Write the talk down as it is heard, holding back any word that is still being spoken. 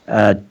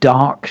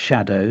Dark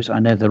shadows. I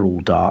know they're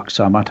all dark,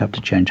 so I might have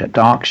to change that.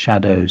 Dark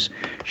shadows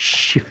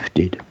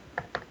shifted.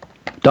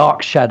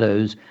 Dark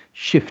shadows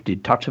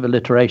shifted. Touch of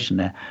alliteration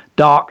there.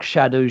 Dark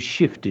shadows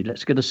shifted.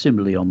 Let's get a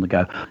simile on the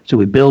go. So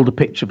we build a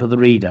picture for the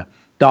reader.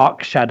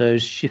 Dark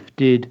shadows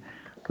shifted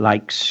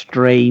like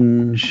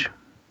strange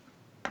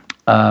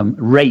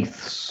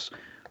wraiths.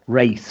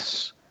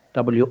 Wraiths.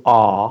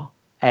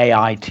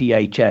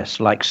 WRAITHS,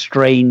 like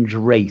strange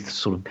wraiths,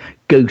 sort of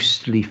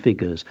ghostly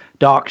figures.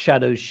 Dark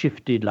shadows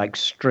shifted like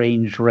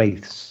strange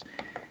wraiths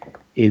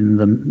in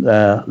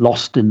the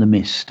lost in the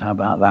mist. How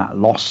about that?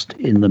 Lost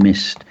in the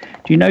mist.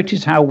 Do you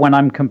notice how when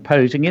I'm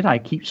composing it, I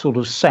keep sort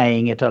of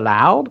saying it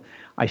aloud?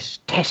 I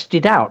test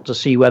it out to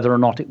see whether or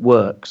not it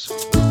works.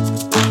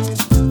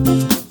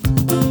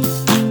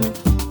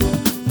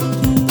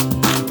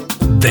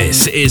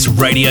 This is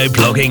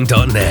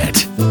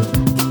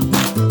radioblogging.net.